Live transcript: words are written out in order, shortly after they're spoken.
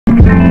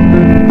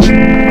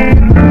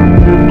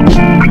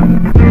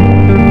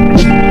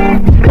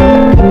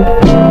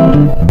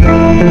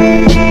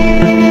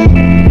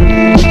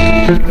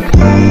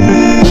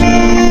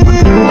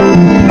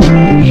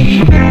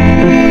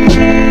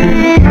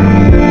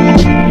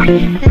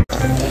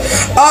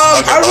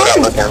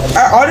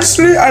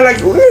Honestly, I like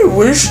really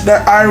wish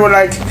that I would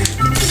like,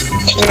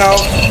 you know,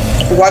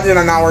 why did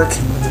it not work?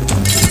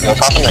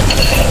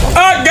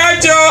 I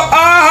got you.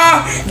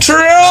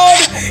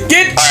 Trolled.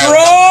 Get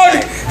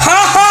trolled. Ha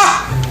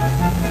ha.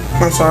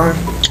 I'm sorry.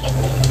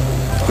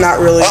 Not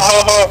really.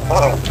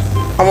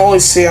 I'm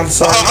always saying I'm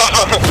sorry.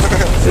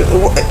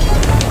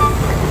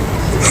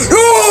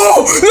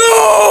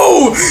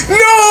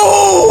 No!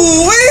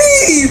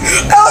 Wait!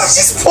 I was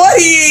just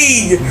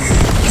playing!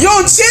 Yo,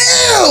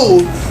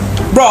 chill!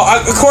 Bro,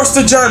 of course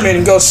the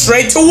German goes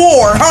straight to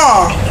war,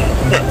 huh?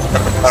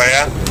 Oh,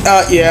 yeah?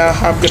 Yeah,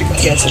 I'm gonna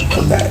cancel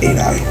from that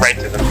 8i. Right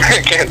to the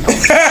cancel.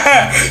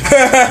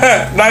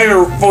 Not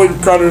even fully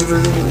crowded.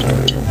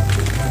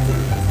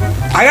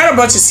 I got a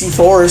bunch of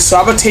C4s, so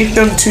I'm gonna take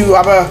them to.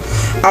 I'm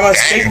gonna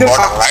stick them.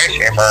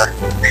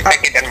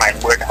 Stick it in my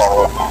foot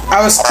hole.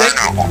 I was stick.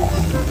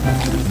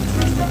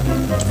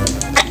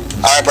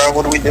 Alright, bro,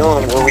 what are we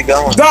doing? Where are we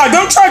going? Nah,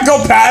 don't try to go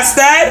past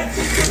that.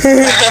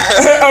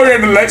 Oh, yeah,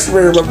 the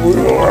lecturer. Like,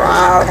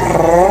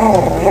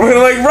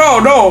 bro,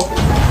 no.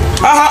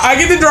 I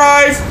get to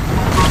drive.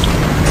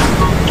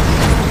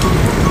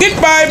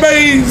 Goodbye,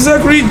 buddy.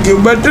 Zachary. Go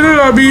back to the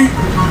lobby.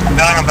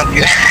 No, I'm about to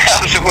get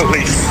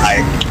absolutely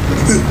tired.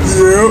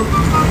 Yep.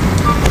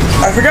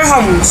 I forgot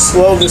how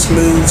slow this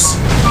moves.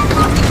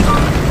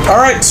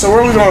 Alright, so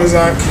where are we going,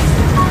 Zach?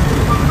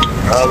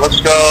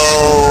 Let's go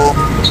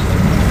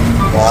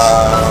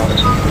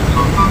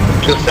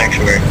to the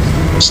sanctuary.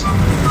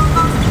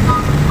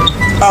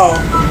 Oh.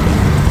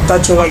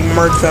 Thought you like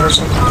merged that or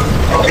something.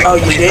 Oh,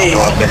 you did.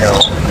 Go up the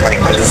hill. I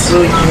was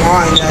really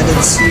blind. I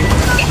didn't see.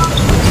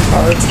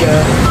 Oh, let's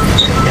go.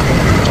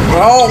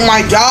 Oh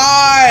my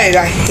god!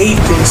 I hate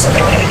this.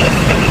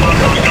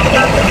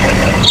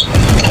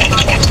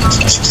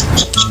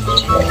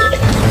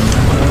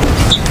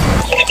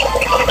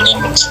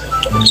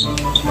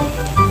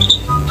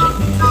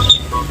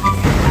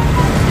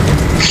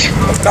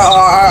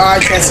 I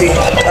can't see.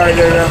 Alright,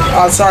 there we go.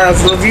 I'm sorry, I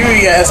was reviewing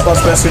your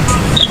S-Bus message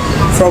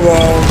from,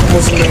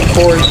 what's his name,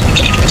 Corey.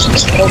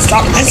 Oh,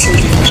 stop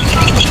messaging.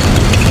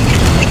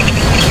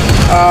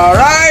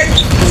 Alright.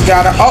 Just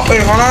gotta, oh,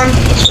 wait, hold on.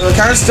 We're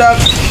kind of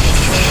stuck.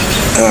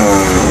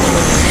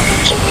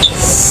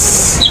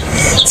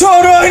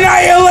 Total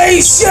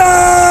annihilation!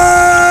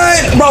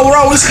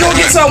 Bro, we should go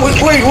get some.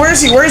 Wait, where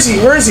is he?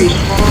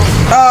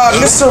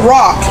 Mr.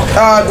 Rock.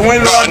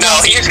 Dwayne Rock.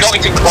 No, he's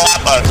going to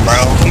clap us,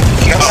 bro.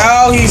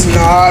 No, he's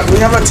not. We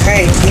have a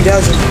tank. He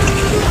doesn't.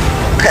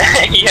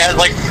 He has,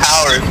 like,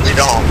 powers. We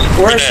don't.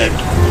 Where is he?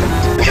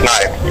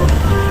 Snipe.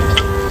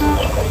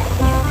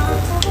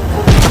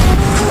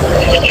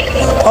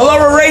 Hello,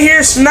 we're right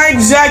here. Snipe,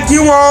 Zach,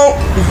 you won't.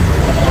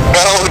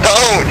 No,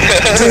 don't.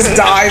 Just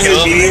dies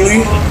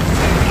immediately.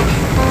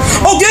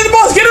 Oh, get in the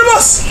bus! Get in the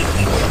bus!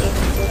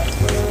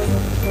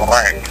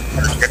 Alright,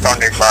 get on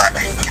the bus.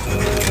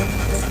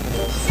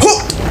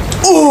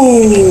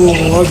 Oh,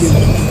 I'll get in the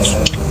bus.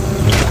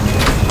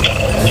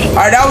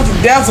 Alright, now we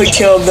can definitely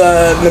kill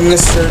the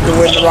Mr.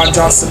 Dwayne The Rock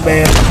Johnson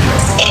band.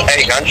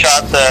 Hey,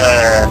 gunshots,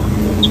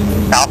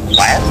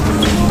 southwest?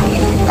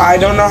 I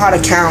don't know how to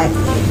count.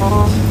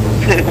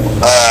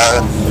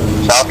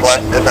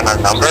 Southwest isn't a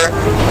number?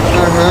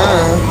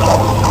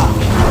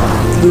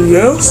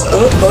 Yes?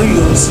 Oh,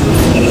 yes.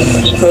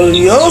 Oh,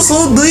 yes,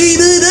 oh, yes, buddy.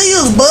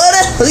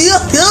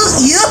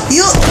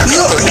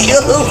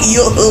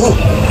 Yo.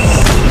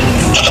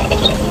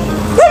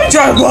 Let me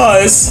try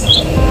bus.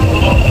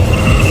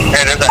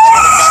 Hey, there's a...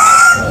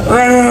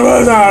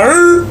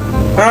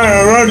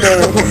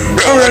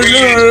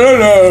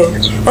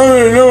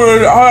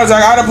 I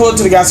gotta pull it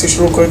to the gas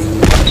station real quick.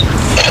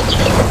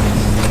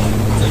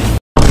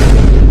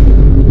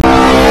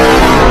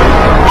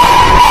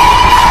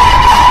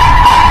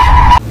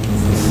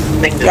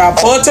 Gotta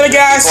pull it to the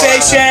gas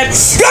station.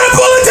 Gotta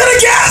pull it to the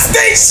gas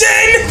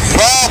station.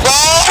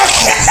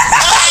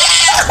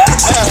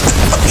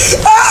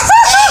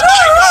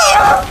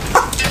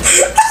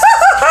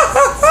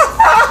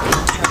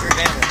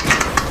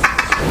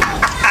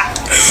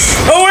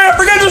 Oh wait, I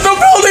forgot there's no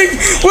building.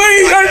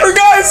 Wait, I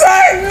forgot.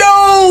 Zach,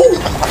 no.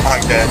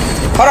 I'm dead.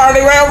 Hold on, are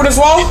they right over this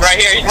wall? He's right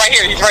here. All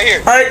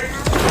right.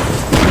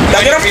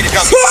 Now get him.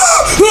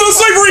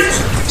 Slavery.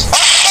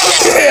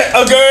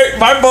 Okay,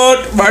 my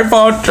fault.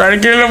 Trying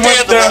to get him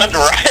with the... Run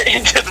right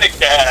into the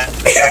gas.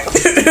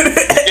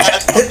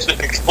 Gas pumps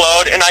just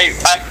explode, and I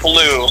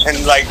flew,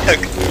 and like took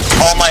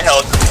all my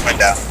health and went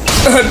down.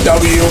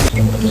 W.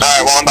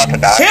 Alright, well I'm about to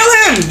die. Kill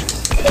him!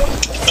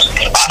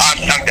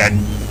 I'm dead.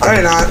 No,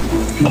 you're not.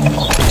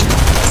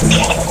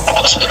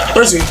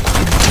 Where's he?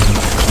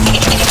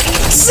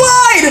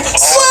 Slide!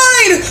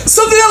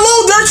 Something that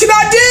little dirt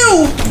cannot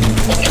do!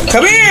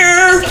 Come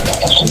here,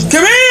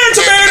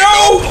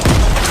 tomato!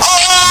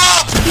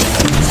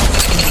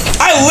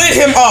 I lit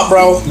him up,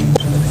 bro.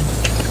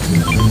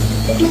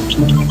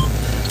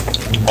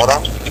 Hold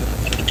on.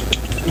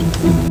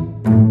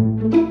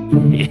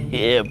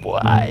 Yeah, boy.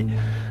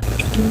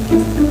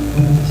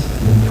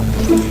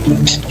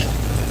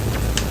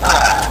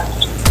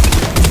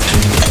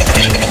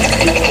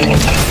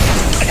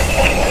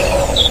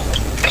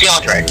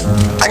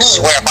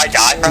 swear if I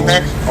die from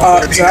this,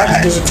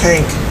 Zach, there's a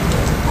tank.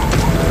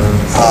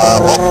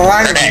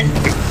 Right now.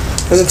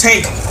 There's a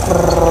tank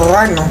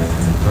right now.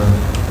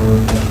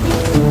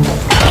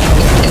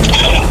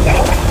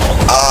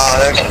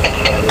 There's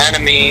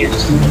enemies.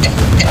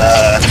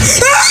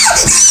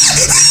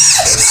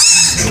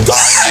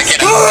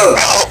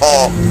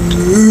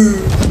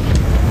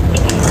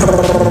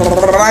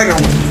 Right now.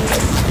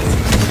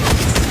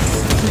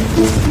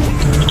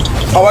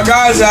 Oh my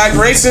God, Zach!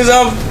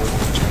 Racism!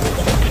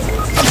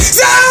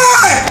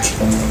 Zach!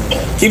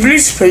 Can you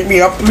please pick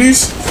me up,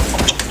 please?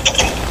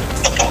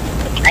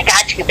 I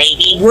got you,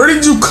 baby. Where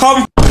did you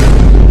come?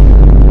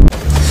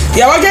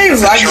 Yeah, my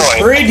game's like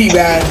pretty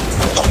bad.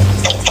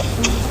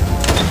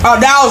 Oh,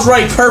 that was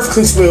right,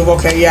 perfectly smooth.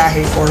 Okay, yeah, I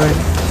hate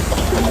Fortnite.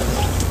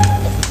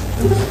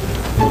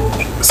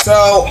 So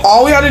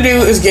all we have to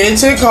do is get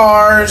into the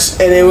cars,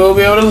 and then we'll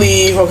be able to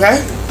leave.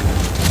 Okay.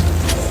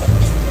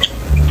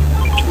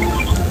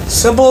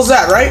 Simple as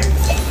that, right?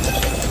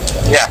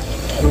 Yeah.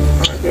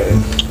 Okay.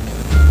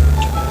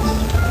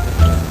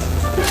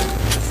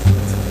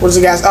 Where's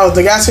the gas? Oh,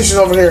 the gas station's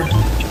over here.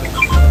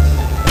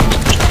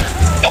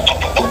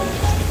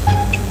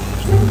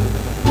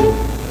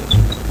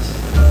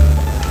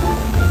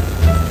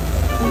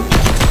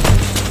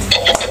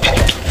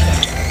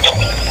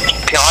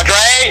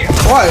 Andre?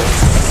 What?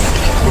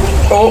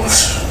 Oh.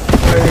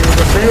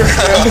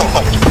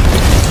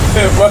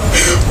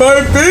 My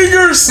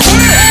finger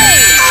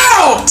slipped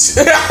out!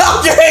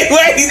 Okay,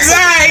 wait,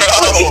 Zach,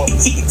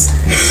 please!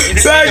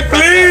 Zach,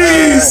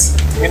 please!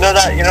 You know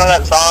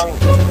that song?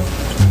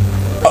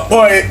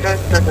 Wait.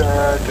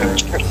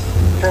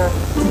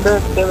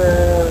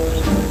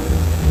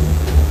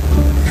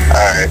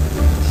 Alright.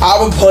 I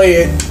will play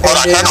it. Hold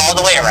on, turn all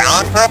the way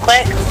around real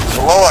quick?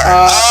 Lord.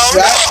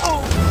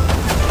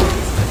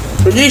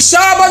 We're getting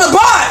shot by the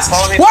bots! Why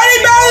are they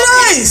bad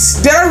at us?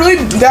 Did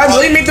I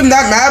really make them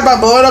that mad by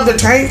blowing up their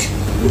tank?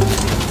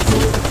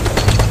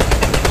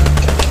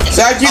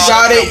 Zach, you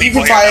got it. You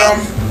can fight them.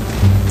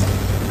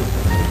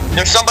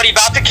 There's somebody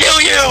about to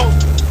kill you!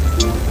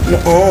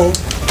 Oh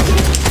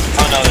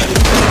no.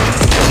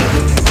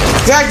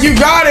 Zach, you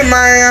got it,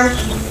 man.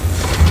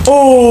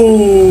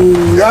 Oh,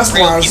 that's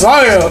my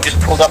Isaiah.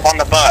 Just pulled up on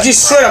the bus.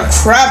 Just straight up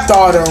crapped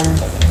on him.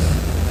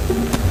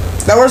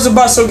 Now where's the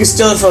bus so we can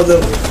steal it from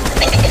them?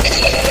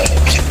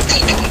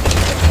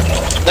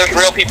 There's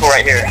real people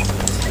right here.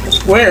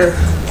 Where?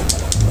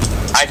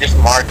 I just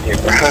marked you,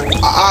 bro.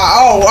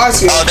 Oh, I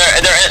see. Oh,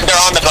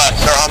 they're on the bus.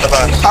 They're on the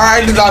bus.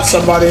 Alright, I got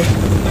somebody.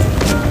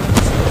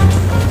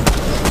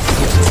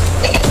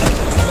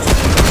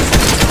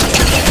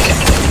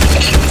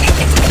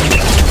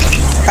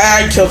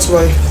 I killed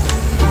somebody.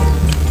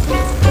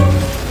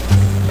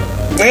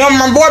 Damn,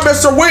 my boy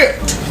Mr.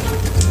 Whipped.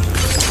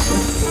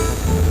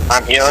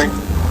 I'm healing.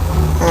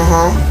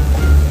 Uh-huh.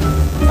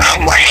 Oh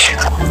my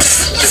God.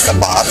 Just a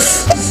bot.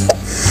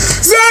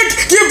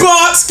 Zach, get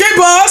bots! Get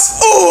bots!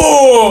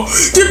 Oh!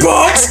 Get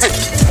bots!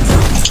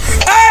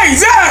 Hey,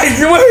 Zach!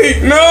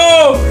 Wait,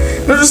 no!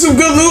 There's some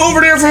good loot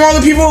over there from all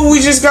the people we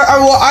just got.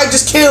 I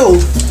just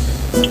killed.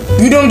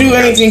 You don't do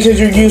anything because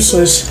you're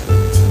useless.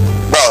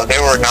 Bro, they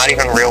were not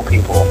even real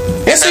people.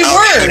 Yes, they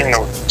were!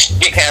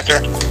 Get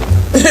cancer.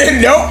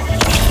 Nope.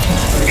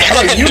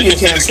 How about you get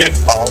cancer?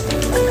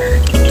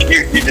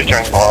 You just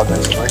turned fall,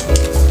 basically.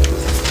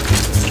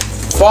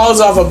 Falls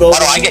off a building. Why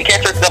do I get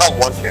cancer? Because I don't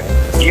want to.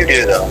 You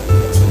do, though.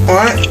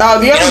 Alright. Oh,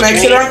 do you have a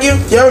med kit, aren't you?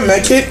 Do you have a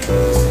med kit?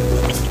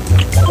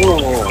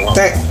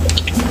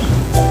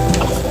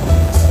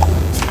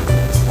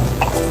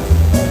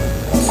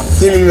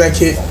 Give me the med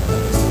kit.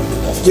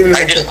 Give me the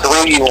med kit. I just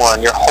threw you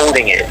one. You're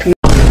holding it.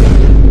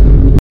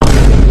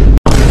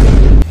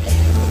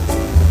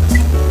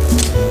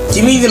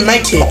 Give me the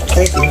med kit.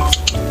 Thank you.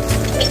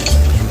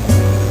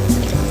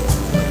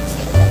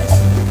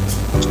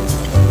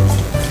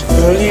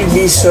 Why do you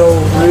be so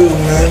rude,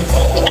 man?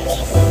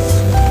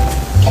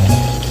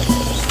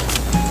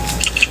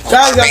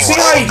 Guys, I see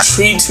how he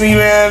treats me,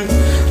 man.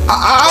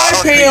 I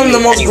pay him the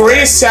most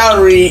greatest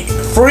salary,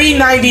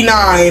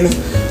 $3.99,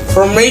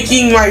 for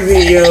making my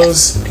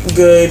videos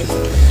good.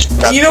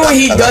 You know what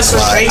he does for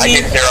pay me? I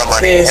get zero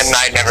money, and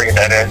I never get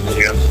that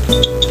attitude.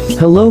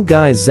 Hello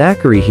guys,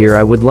 Zachary here.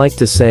 I would like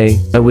to say,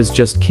 I was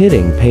just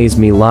kidding, pays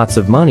me lots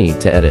of money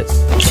to edit.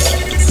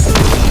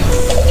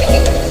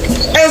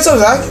 Hey, what's up,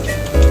 Zach?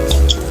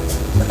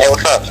 Hey,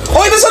 what's up? Oh,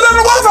 wait, there's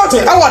another water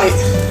fountain! I want it!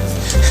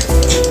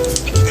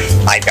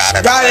 I got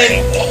it. Got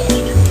it!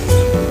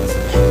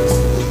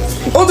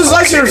 Oh, there's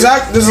lights here,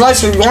 Zach. There's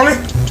lights here. You want it?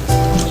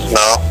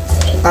 No.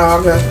 Oh,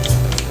 okay.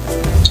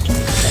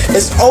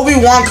 It's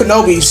Obi-Wan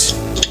Kenobi's.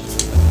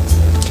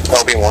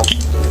 Obi-Wan?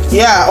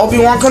 Yeah,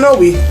 Obi-Wan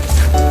Kenobi.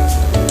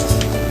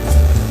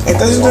 Ain't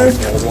that his name?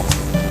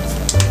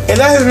 Ain't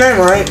that his name,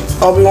 right?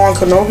 Obi-Wan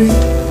Kenobi?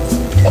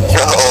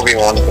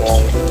 Obi-Wan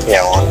Kenobi.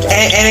 Yeah, one.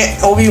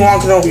 And Obi-Wan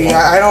Kenobi.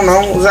 I don't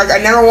know. It was like I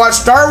never watched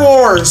Star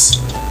Wars.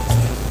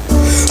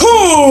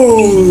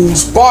 Ooh,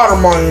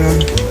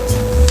 Spider-Man.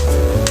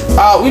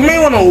 We may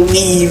want to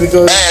leave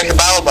because hey, it's a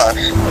battle bus.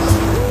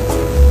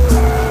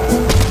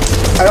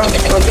 I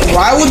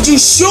Why would you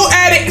shoot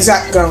at it?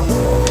 Zach, go.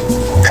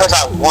 Because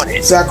I want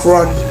it. Zach,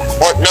 run.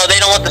 Or, no, they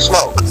don't want the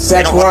smoke.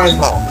 Zach, they don't run.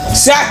 Want the smoke.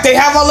 Zach, they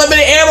have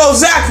unlimited ammo.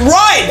 Zach,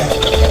 run!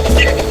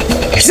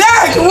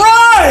 Zach,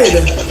 run!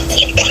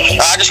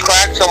 I just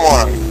cracked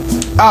someone.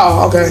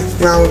 Oh, okay.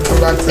 Now we'll come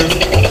back then.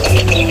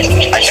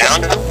 I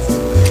found him?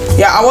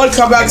 Yeah, I want to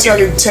come back so I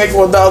can take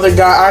with the other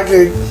guy. I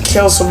could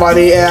kill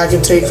somebody and I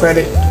can take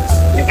credit.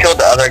 You killed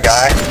the other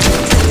guy?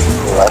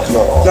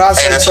 No, I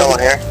hey, there's someone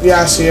here?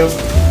 Yeah, I see him.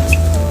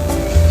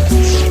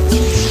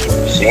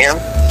 See him?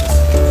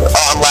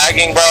 Oh, I'm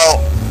lagging, bro.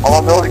 Oh,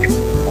 I'm building.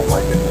 Oh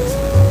my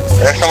goodness.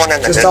 There's someone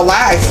in there. Just a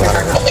lag.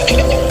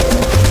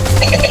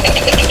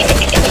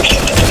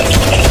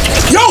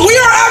 Yo, we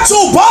are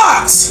actual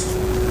bots!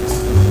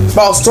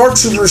 Bro,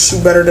 stormtroopers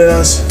shoot better than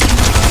us.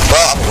 Bro,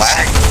 I'm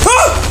lagging.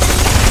 Huh!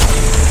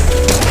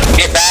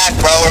 Get back,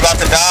 bro. We're about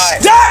to die.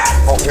 Zach!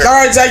 Oh,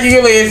 alright, Zach, you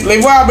can leave.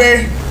 Leave wild,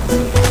 man.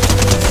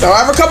 Don't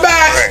ever come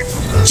back. Right.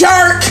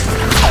 Jerk!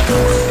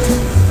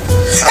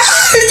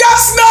 He got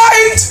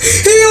sniped!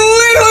 He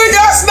literally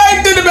got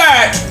sniped in the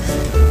back!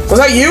 Was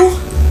that you?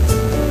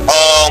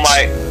 Oh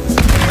my.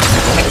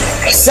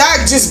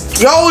 Zach,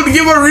 just go and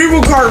give a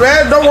reboot card,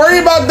 man. Don't worry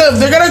about them.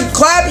 They're gonna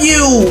clap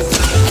you.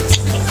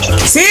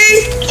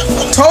 See?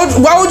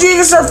 Why would you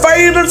even start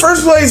fighting in the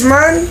first place,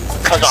 man?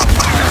 Cause I'm.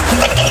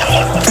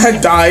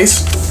 That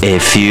dies. A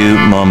few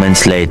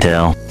moments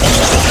later.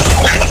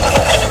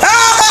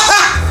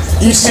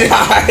 You should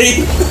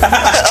hide.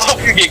 I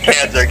hope you get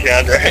cancer,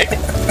 Kendra.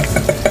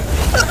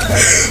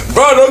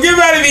 Bro, don't get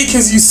mad at me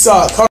because you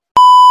suck.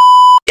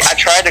 I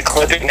tried to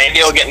clip it. Maybe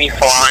it'll get me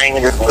flying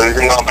and just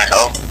losing all my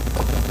health.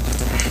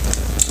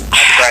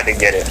 I tried to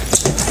get it.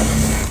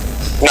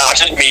 No, it's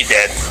just me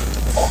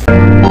dead.